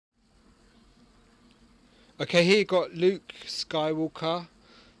Okay, here you got Luke Skywalker,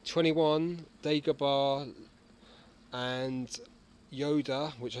 21, Dagobah, and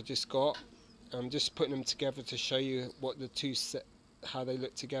Yoda, which I just got. I'm just putting them together to show you what the two set, how they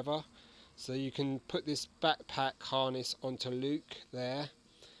look together. So you can put this backpack harness onto Luke there,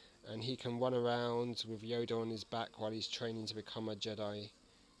 and he can run around with Yoda on his back while he's training to become a Jedi.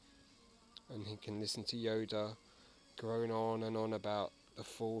 And he can listen to Yoda going on and on about the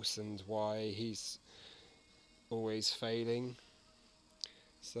Force and why he's always failing.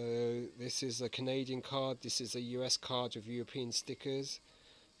 So this is a Canadian card, this is a US card with European stickers.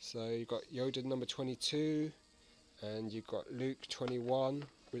 So you've got Yoda number 22 and you've got Luke 21.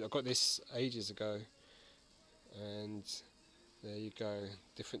 I got this ages ago, and there you go,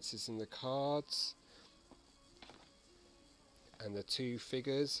 differences in the cards and the two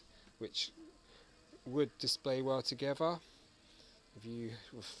figures, which would display well together if you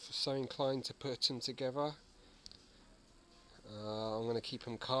were so inclined to put them together. I'm going to keep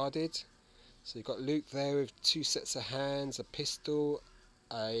them carded. So you've got Luke there with two sets of hands, a pistol,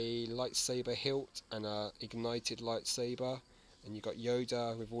 a lightsaber hilt and a ignited lightsaber, and you've got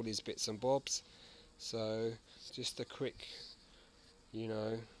Yoda with all his bits and bobs. So just a quick,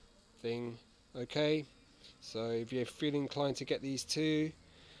 thing. Okay, so if you're feeling inclined to get these two,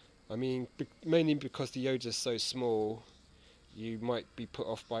 I mean mainly because the Yoda's so small, you might be put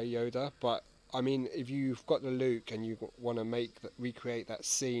off by Yoda, but I mean, if you've got the Luke and you want to recreate that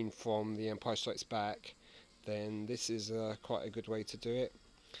scene from The Empire Strikes Back, then this is quite a good way to do it.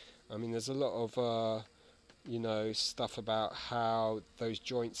 I mean, there's a lot of stuff about how those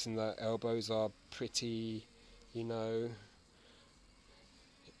joints in the elbows are pretty,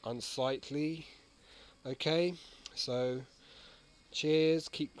 unsightly. Okay, so cheers,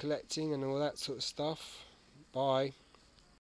 keep collecting and all that sort of stuff. Bye.